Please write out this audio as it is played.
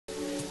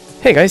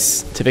Hey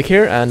guys, Tivik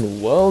here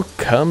and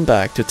welcome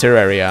back to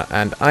Terraria,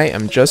 and I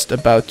am just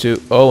about to...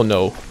 oh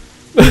no.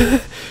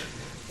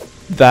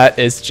 That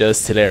is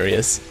just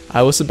hilarious.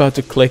 I was about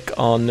to click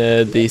on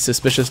the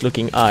suspicious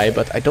looking eye,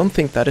 but I don't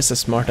think that is a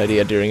smart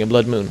idea during a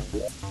blood moon.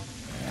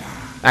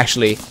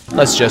 Actually,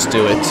 let's just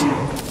do it.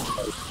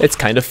 It's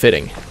kind of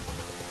fitting.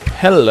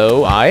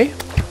 Hello, eye.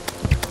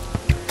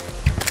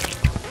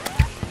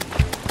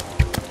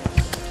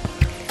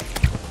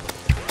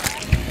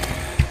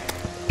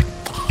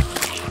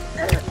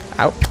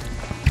 Ow.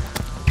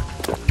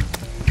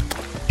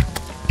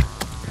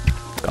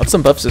 Got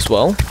some buffs as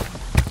well.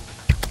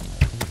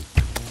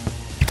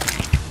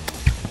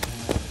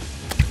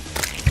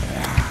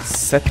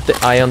 Set the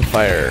eye on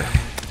fire.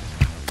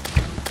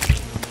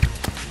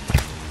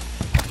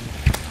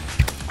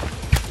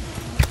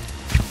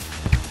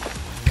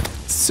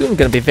 Soon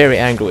gonna be very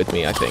angry with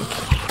me, I think.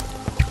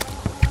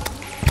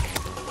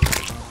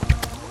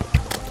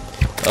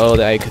 Oh,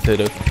 the Eye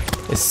Cthulhu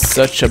is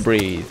such a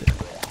breathe.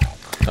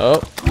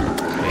 Oh,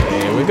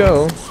 here we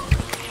go.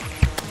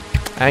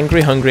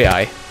 Angry, hungry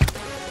eye.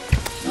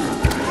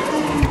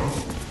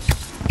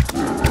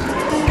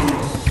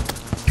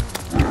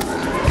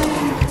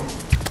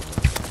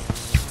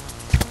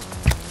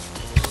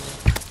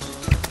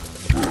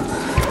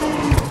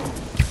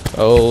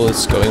 Oh,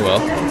 it's going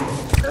well.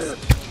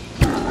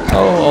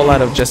 Oh, all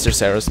out of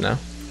Jester's arrows now.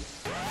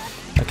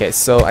 Okay,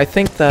 so I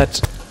think that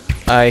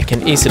I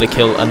can easily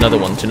kill another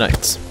one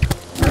tonight.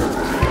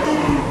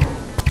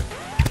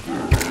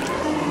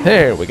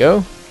 There we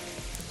go.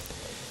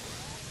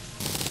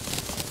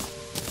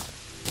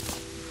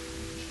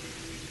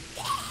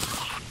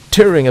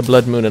 During a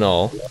blood moon and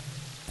all.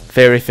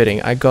 Very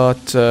fitting. I got...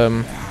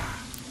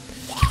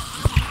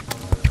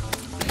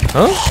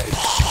 Huh?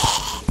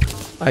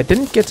 I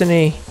didn't get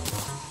any...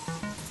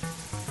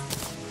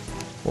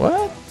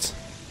 What?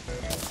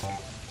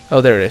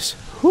 Oh, there it is.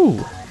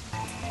 Whew.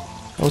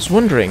 I was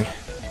wondering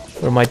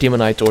where my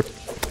demonite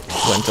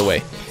went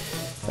away.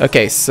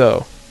 Okay,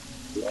 so...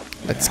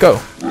 let's go.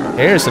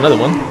 Here's another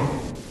one.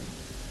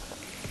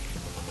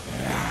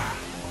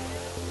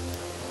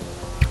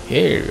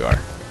 Here you are.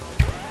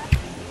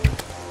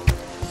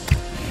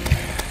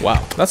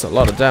 Wow, that's a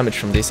lot of damage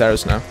from these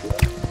arrows now.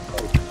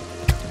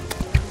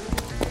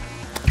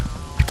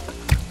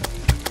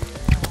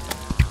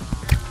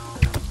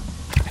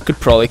 I could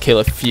probably kill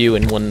a few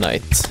in one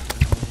night.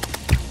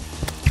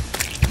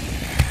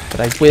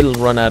 But I will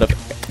run out of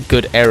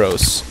good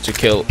arrows to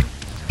kill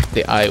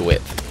the eye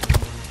with.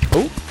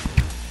 Oh.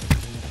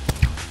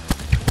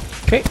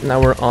 Okay,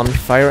 now we're on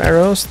fire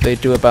arrows. They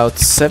do about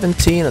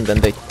 17 and then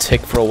they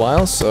tick for a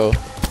while, so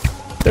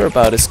they're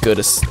about as good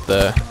as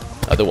the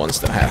other ones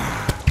that I have.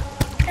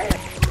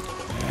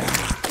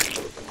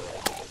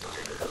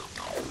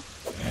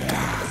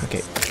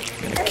 Okay,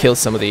 I'm gonna kill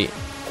some of the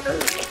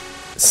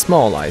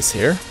small eyes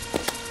here.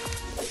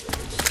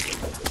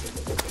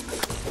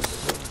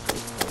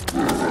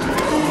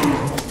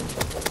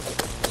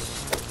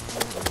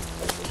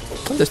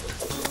 Oh, the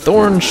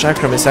Thorn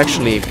Chakram is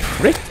actually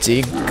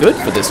pretty good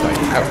for this fight.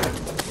 Ow.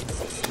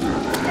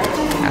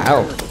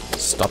 Ow.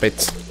 Stop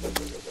it.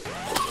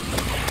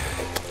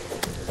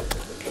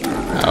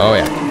 Oh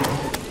yeah.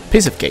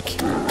 Piece of cake.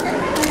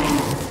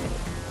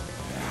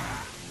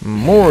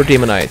 More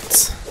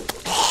demonites.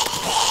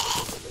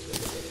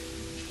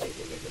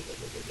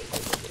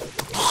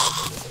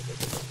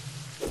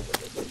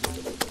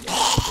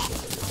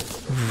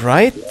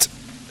 Right.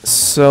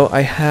 So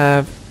I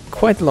have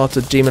quite a lot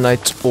of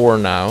demonite ore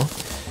now.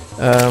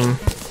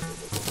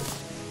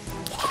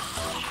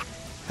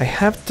 I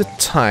have the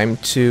time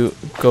to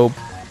go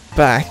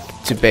back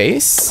to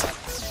base,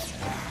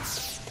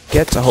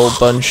 get a whole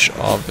bunch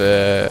of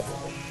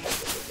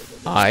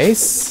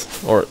eyes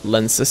or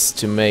lenses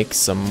to make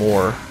some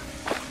more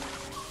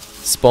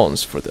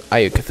spawns for the Eye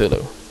of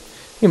Cthulhu.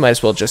 We might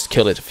as well just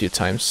kill it a few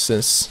times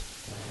since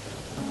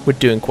we're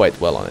doing quite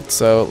well on it.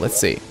 So let's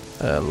see,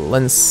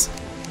 lens.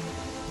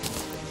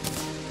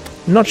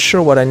 Not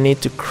sure what I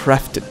need to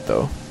craft it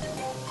though.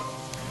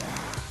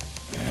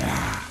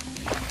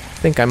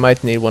 I think I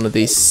might need one of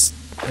these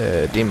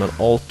demon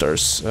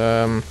altars.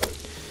 I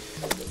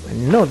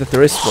know that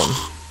there is one.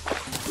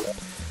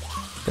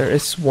 There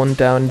is one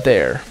down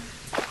there.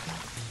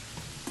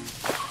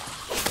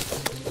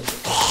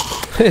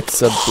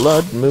 It's a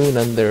blood moon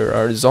and there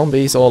are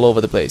zombies all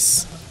over the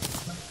place.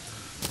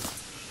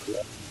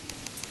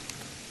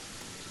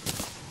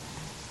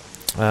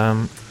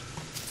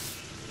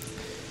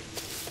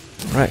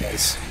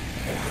 Right.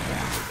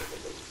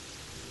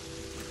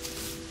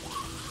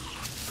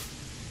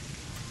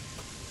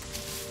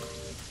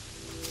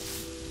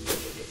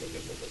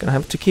 Gonna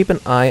have to keep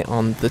an eye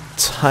on the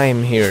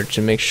time here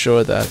to make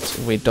sure that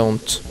we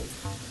don't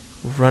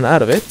run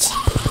out of it.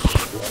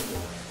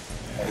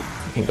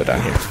 We can go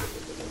down here.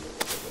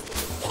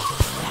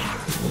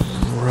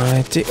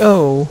 Righty.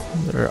 Oh,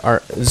 there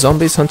are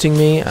zombies hunting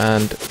me,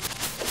 and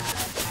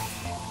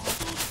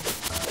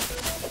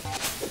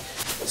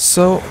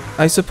so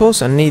I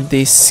suppose I need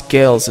these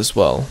scales as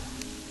well.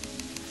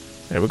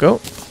 There we go.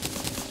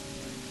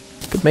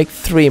 would make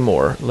 3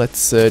 more.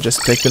 Let's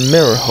just take the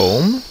mirror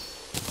home.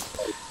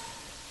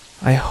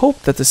 I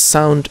hope that the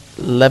sound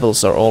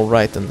levels are all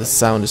right and the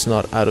sound is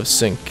not out of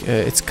sync.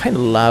 It's kind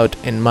of loud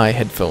in my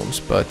headphones,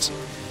 but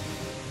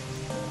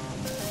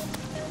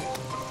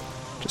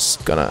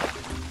just gonna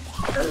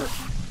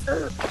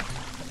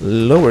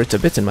lower it a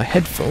bit in my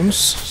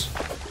headphones.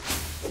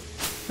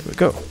 There we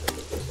go.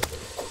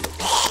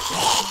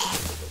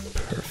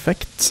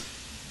 Perfect.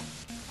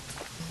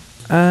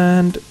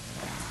 And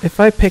if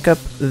I pick up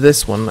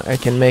this one, I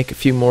can make a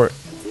few more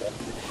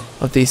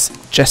of these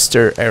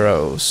jester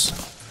arrows.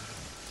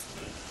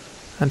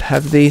 And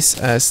have these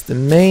as the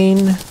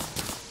main.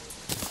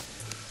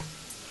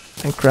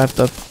 And craft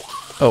up...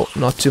 Oh,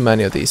 not too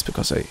many of these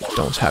because I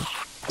don't have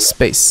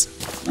space.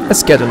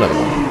 Let's get another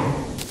one.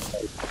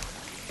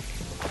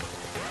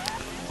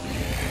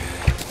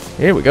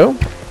 Here we go.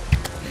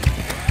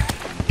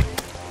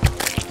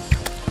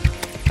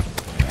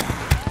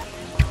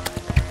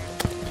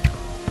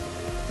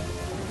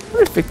 I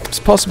wonder if it's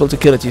possible to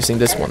kill it using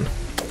this one.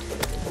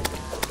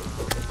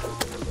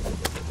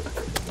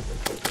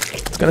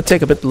 It's gonna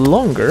take a bit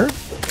longer.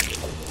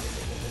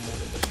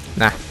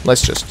 Nah,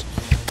 let's just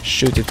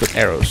shoot it with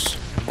arrows.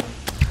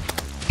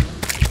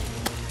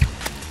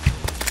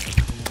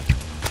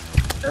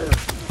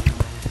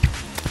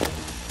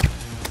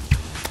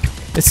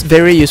 It's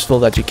very useful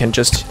that you can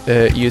just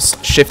use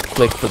shift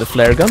click for the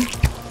flare gun.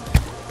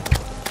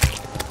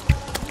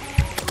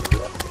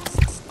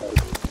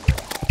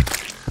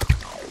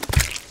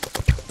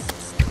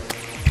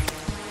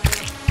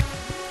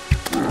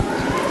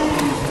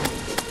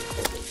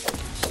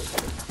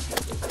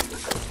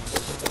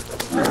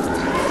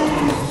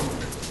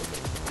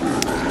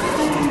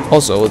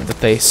 Also, that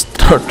they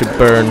start to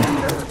burn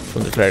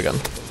from the flare gun.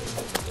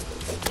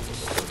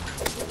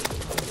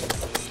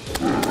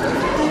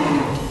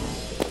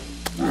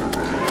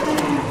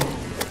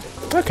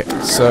 Okay,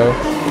 so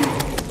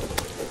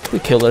we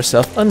killed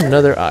ourselves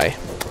another eye.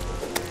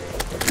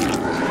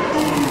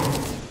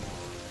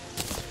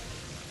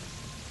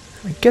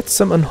 I get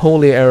some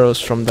unholy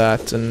arrows from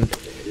that, and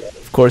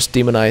of course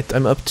demonite.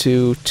 I'm up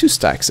to 2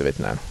 stacks of it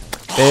now.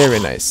 Very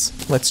nice.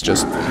 Let's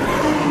just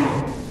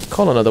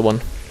call another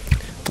one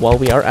while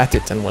we are at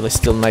it and while it's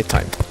still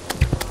nighttime.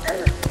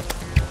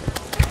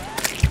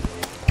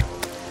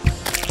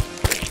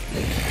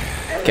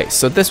 Okay,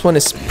 so this one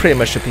is pretty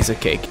much a piece of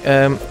cake.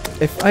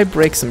 If I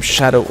break some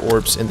shadow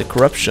orbs in the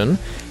corruption,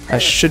 I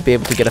should be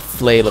able to get a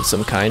flail of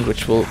some kind,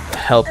 which will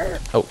help...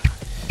 Oh,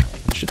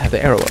 I should have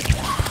the arrow up.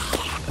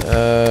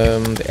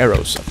 The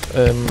arrows up.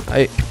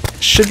 I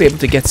should be able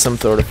to get some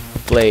sort of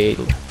flail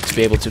to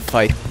be able to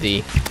fight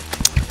the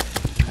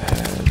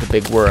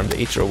big worm, the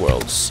Eater of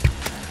Worlds.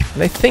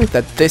 And I think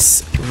that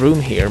this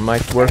room here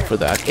might work for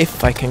that.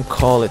 If I can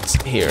call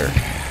it here,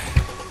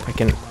 I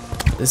can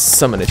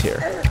summon it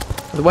here.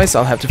 Otherwise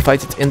I'll have to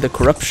fight it in the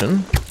corruption,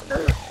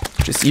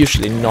 which is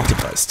usually not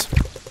advised.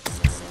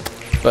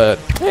 But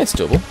yeah, it's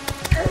doable.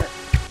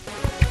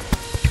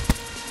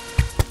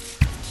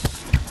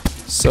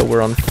 So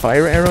we're on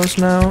fire arrows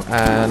now,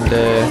 and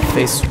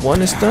phase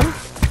 1 is done.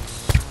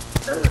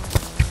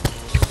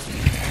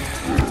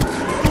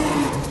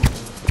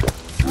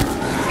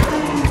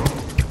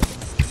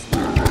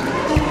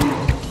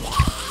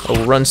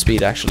 Oh, run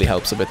speed actually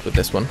helps a bit with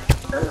this one,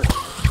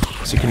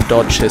 so you can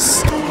dodge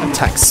his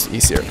attacks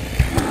easier.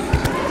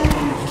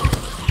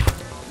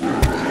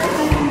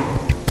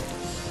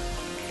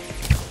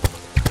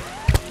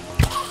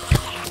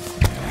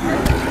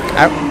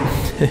 Ow!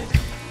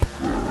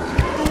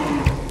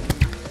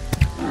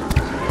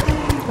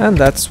 And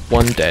that's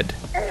one dead.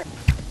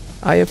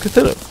 Eye of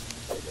Cthulhu.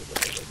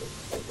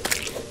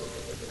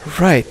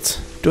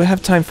 Right. Do I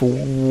have time for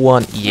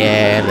one?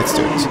 Yeah, let's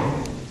do it.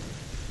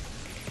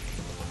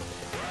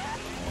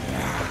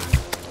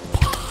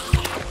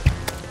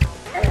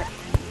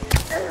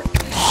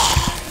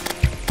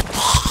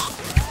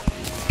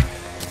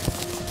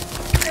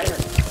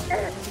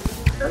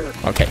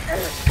 Okay.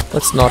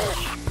 Let's not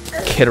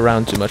kid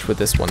around too much with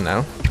this one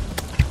now.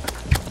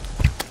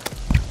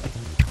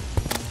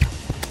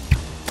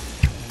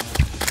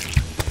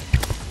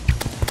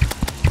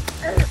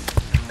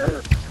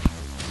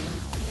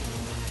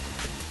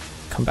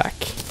 Come back.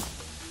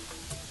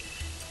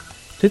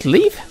 Did it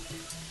leave?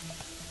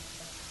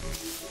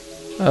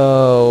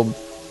 Oh,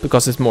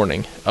 because it's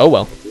morning. Oh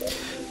well.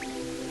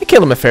 I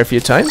killed him a fair few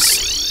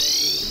times.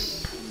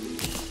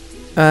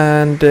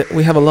 And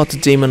we have a lot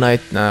of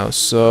demonite now,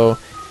 so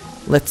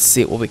let's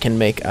see what we can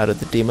make out of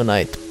the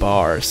demonite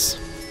bars.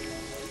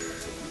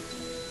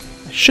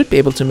 I should be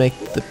able to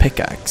make the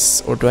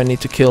pickaxe, or do I need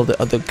to kill the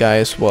other guy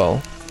as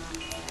well?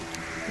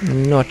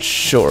 Not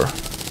sure.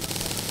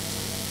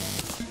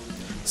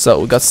 So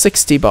we got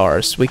 60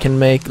 bars. We can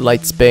make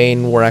Light's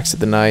Bane, War Axe of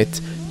the Night,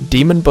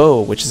 Demon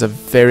Bow, which is a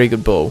very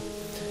good bow,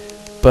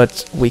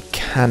 but we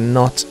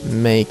cannot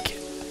make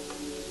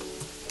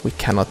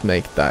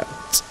that.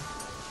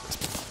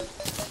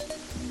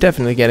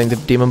 Definitely getting the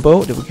Demon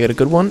Bow. Did we get a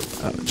good one?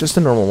 Just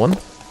a normal one.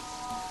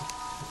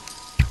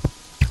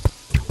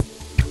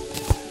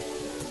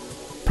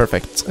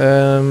 Perfect.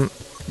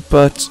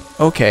 But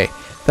okay,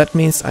 that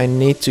means I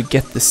need to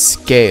get the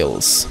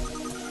scales.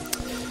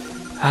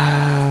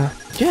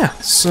 Yeah,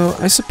 so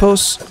I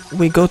suppose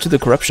we go to the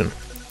corruption.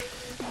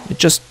 You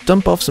just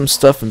dump off some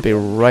stuff and be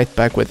right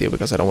back with you,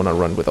 because I don't want to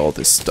run with all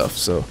this stuff.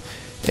 So,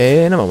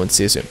 in a moment,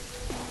 see you soon.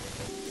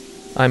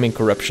 I'm in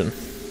corruption,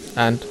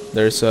 and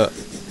there's a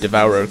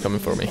devourer coming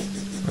for me.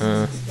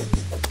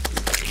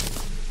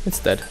 It's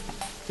dead.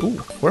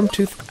 Ooh, worm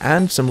tooth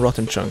and some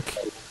rotten chunk.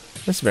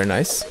 That's very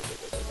nice.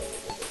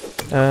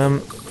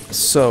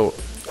 So,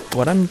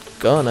 what I'm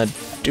gonna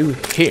do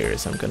here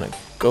is I'm gonna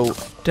go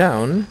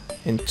down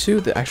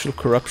into the actual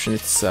corruption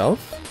itself.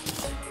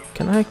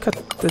 Can I cut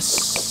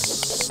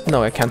this?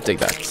 No, I can't dig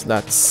that.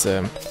 That's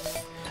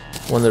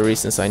one of the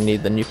reasons I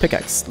need the new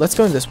pickaxe. Let's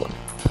go in this one.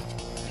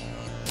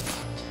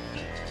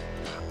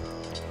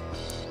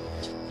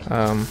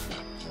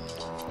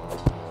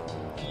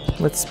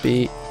 Let's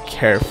be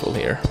careful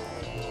here.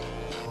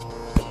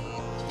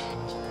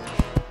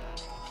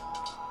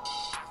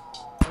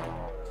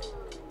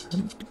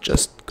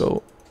 Just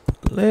go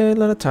a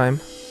little at a time.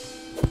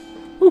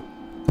 Woo.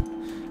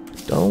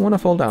 Don't want to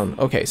fall down.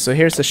 Okay, so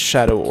here's the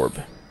shadow orb.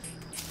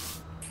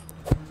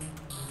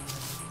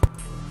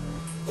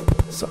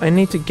 So I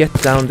need to get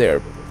down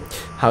there.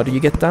 How do you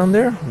get down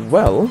there?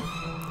 Well,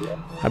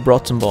 I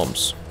brought some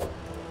bombs.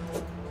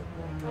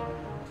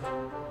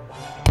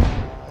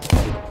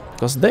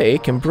 Because they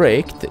can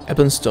break the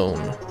ebon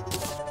stone.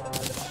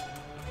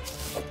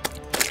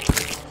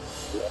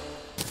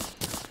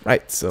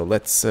 Right, so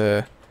let's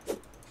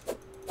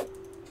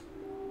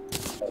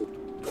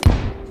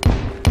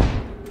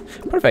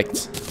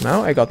perfect.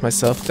 Now I got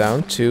myself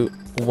down to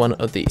one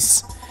of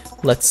these.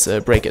 Let's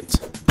break it.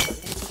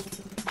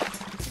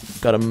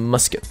 Got a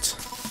musket.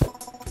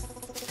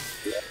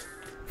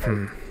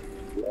 The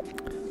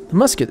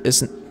musket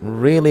isn't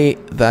really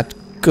that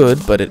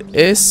good, but it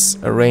is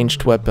a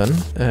ranged weapon.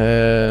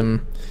 And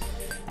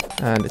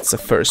it's a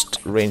first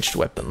ranged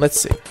weapon.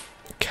 Let's see.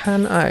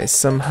 Can I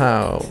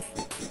somehow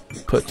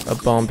put a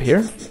bomb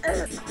here?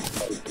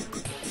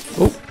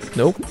 Oh,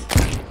 nope.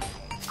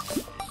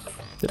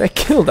 Did I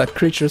kill that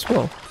creature as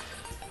well?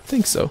 I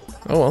think so.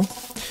 Oh well.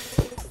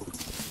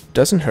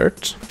 Doesn't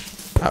hurt.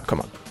 Oh,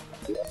 come on.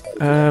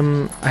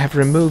 I have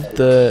removed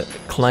the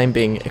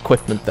climbing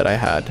equipment that I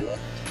had.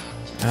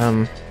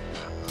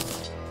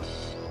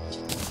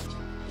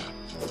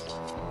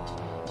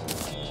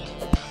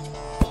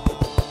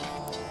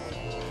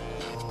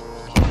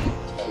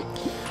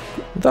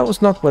 That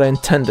was not what I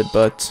intended,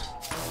 but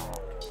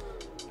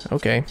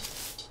okay.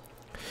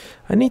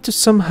 I need to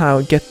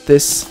somehow get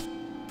this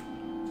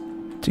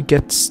to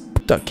get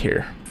stuck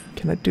here.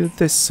 Can I do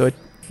this so it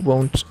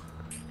won't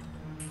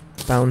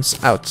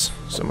bounce out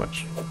so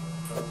much?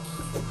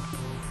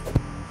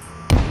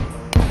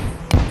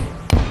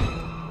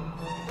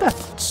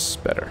 That's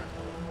better.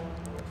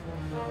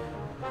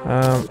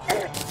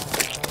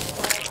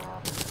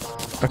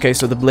 Okay,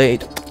 so the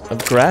blade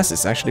of grass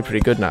is actually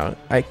pretty good now.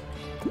 I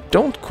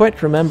don't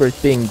quite remember it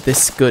being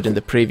this good in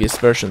the previous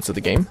versions of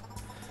the game.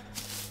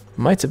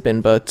 Might have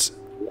been, but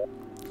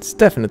it's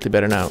definitely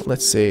better now.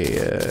 Let's see,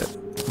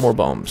 more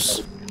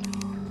bombs.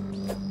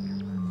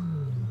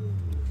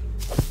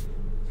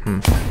 I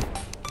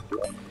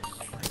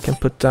can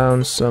put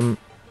down some...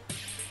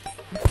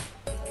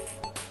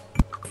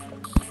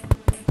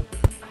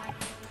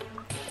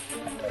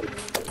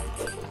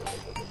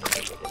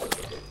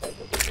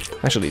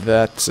 Actually,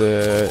 that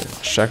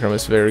chakram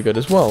is very good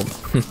as well.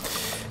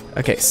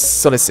 Okay,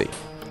 so let's see.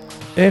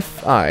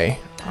 If I...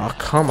 Oh,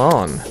 come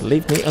on.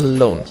 Leave me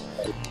alone.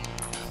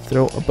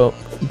 Throw a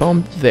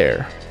bomb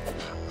there.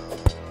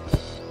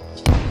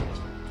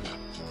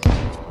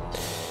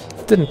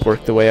 Didn't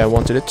work the way I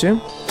wanted it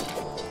to.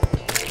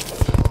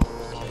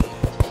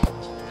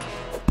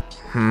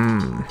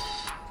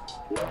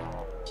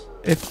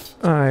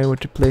 If I were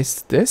to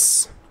place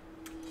this...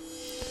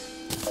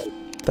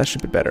 That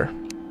should be better.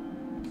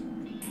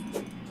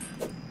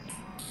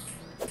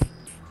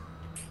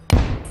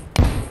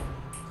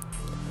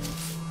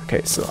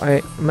 Okay, so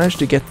I managed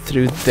to get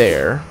through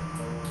there.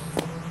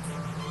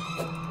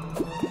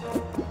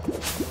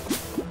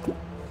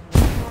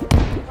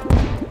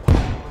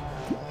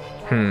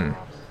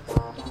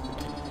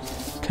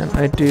 Can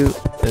I do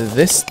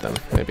this then,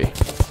 maybe?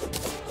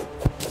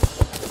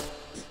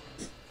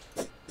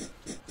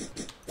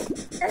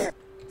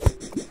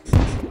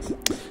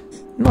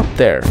 Not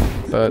there,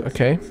 but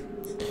okay.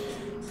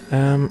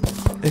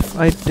 If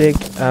I dig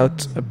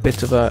out a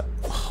bit of a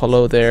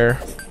hollow there...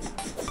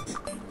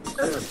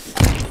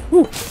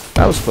 Ooh,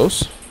 that was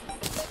close.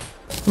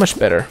 Much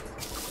better.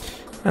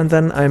 And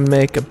then I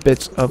make a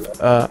bit of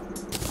a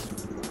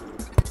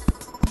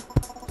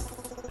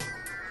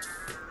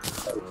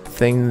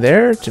thing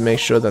there to make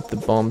sure that the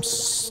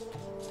bombs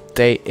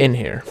stay in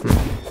here.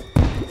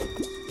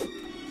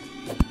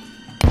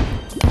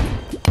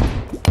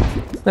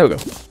 There we go.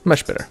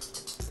 Much better.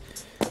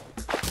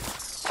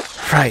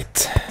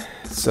 Right.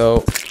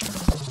 So,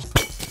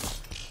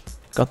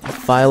 got the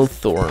vile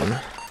thorn.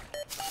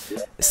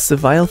 Is the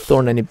vile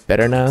thorn any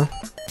better now?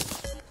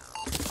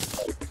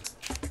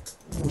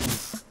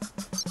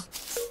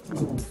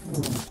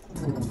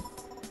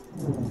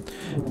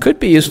 could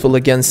be useful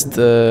against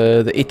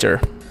the eater.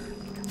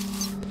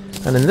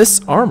 And in this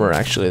armor,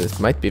 actually,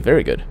 this might be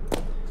very good.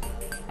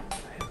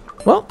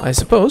 Well, I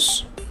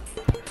suppose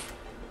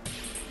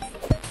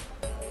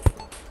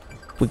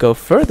we go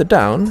further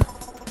down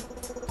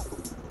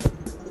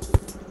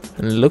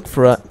and look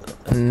for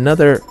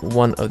another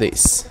one of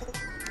these.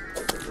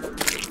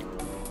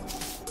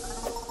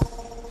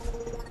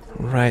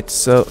 Right,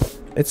 so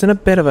it's in a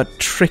bit of a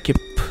tricky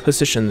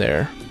position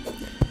there.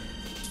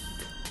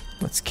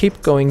 Let's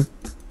keep going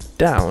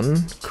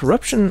down.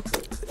 Corruption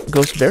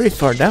goes very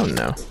far down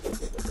now.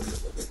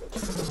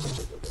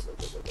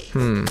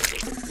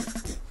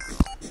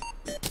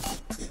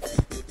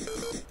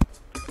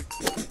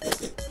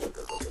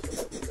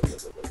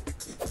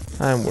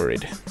 I'm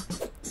worried.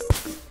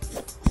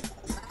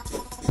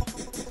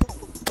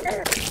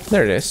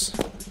 There it is.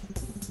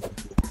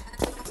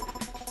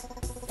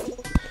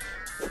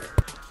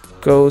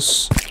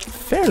 Goes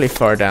fairly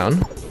far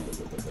down.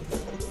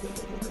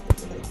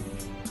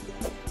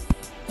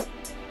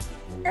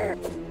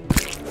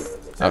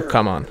 Oh,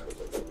 come on.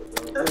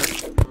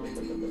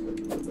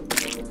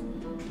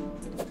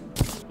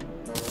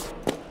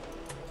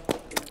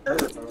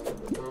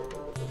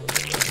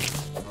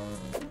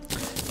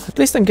 At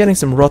least I'm getting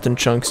some rotten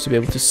chunks to be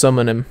able to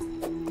summon him.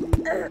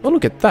 Oh,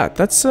 look at that.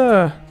 That's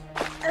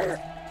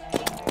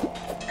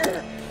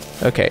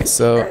okay,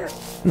 so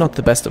not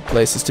the best of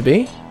places to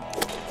be.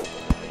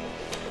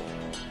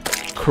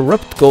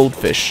 Corrupt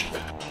goldfish.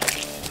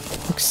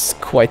 Looks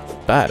quite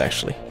bad,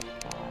 actually.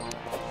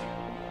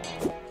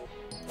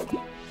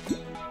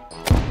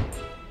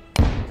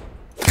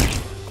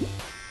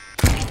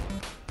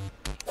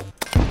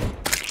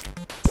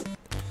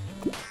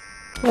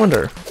 I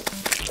wonder,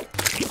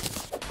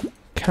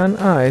 can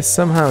I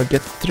somehow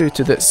get through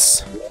to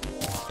this?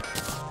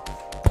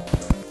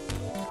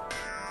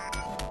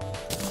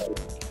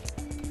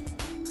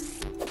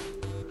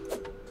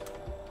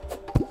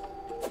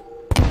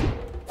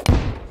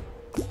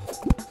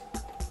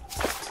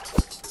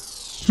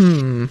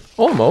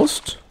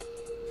 Almost.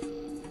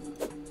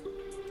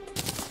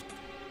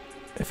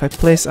 If I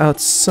place out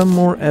some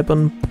more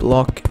ebon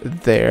block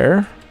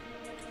there.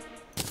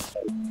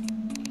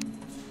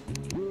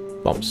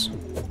 Bombs.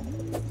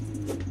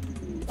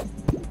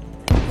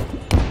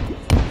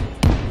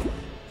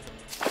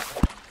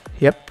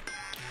 Yep.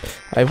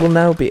 I will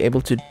now be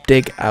able to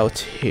dig out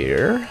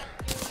here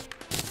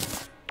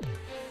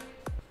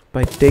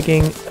by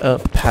digging a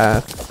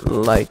path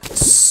like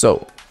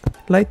so.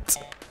 Light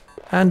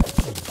and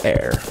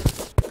air.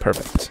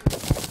 Perfect.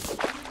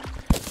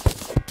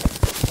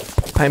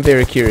 I'm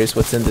very curious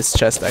what's in this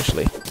chest,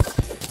 actually.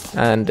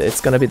 And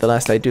it's gonna be the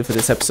last I do for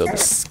this episode,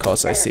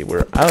 because I see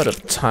we're out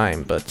of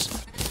time, but...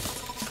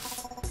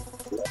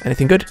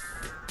 Anything good?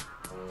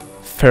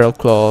 Feral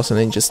claws, a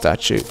ninja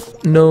statue.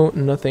 No,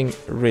 nothing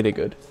really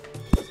good.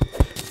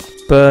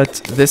 But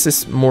this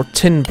is more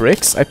tin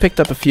bricks. I picked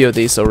up a few of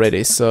these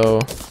already, so...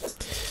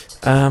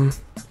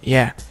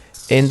 yeah.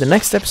 In the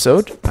next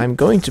episode, I'm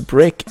going to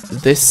break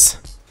this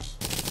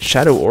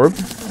shadow orb,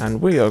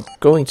 and we are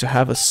going to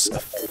have a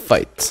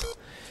fight.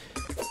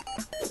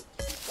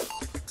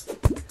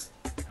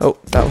 Oh,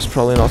 that was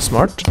probably not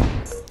smart.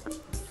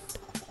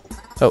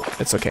 Oh,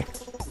 it's okay.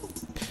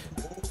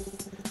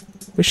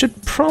 We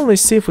should probably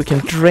see if we can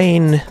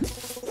drain...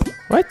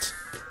 What?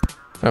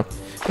 Oh,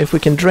 if we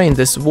can drain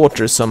this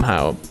water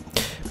somehow.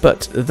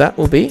 But that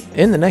will be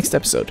in the next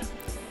episode.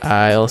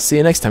 I'll see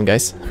you next time,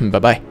 guys.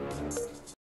 Bye-bye.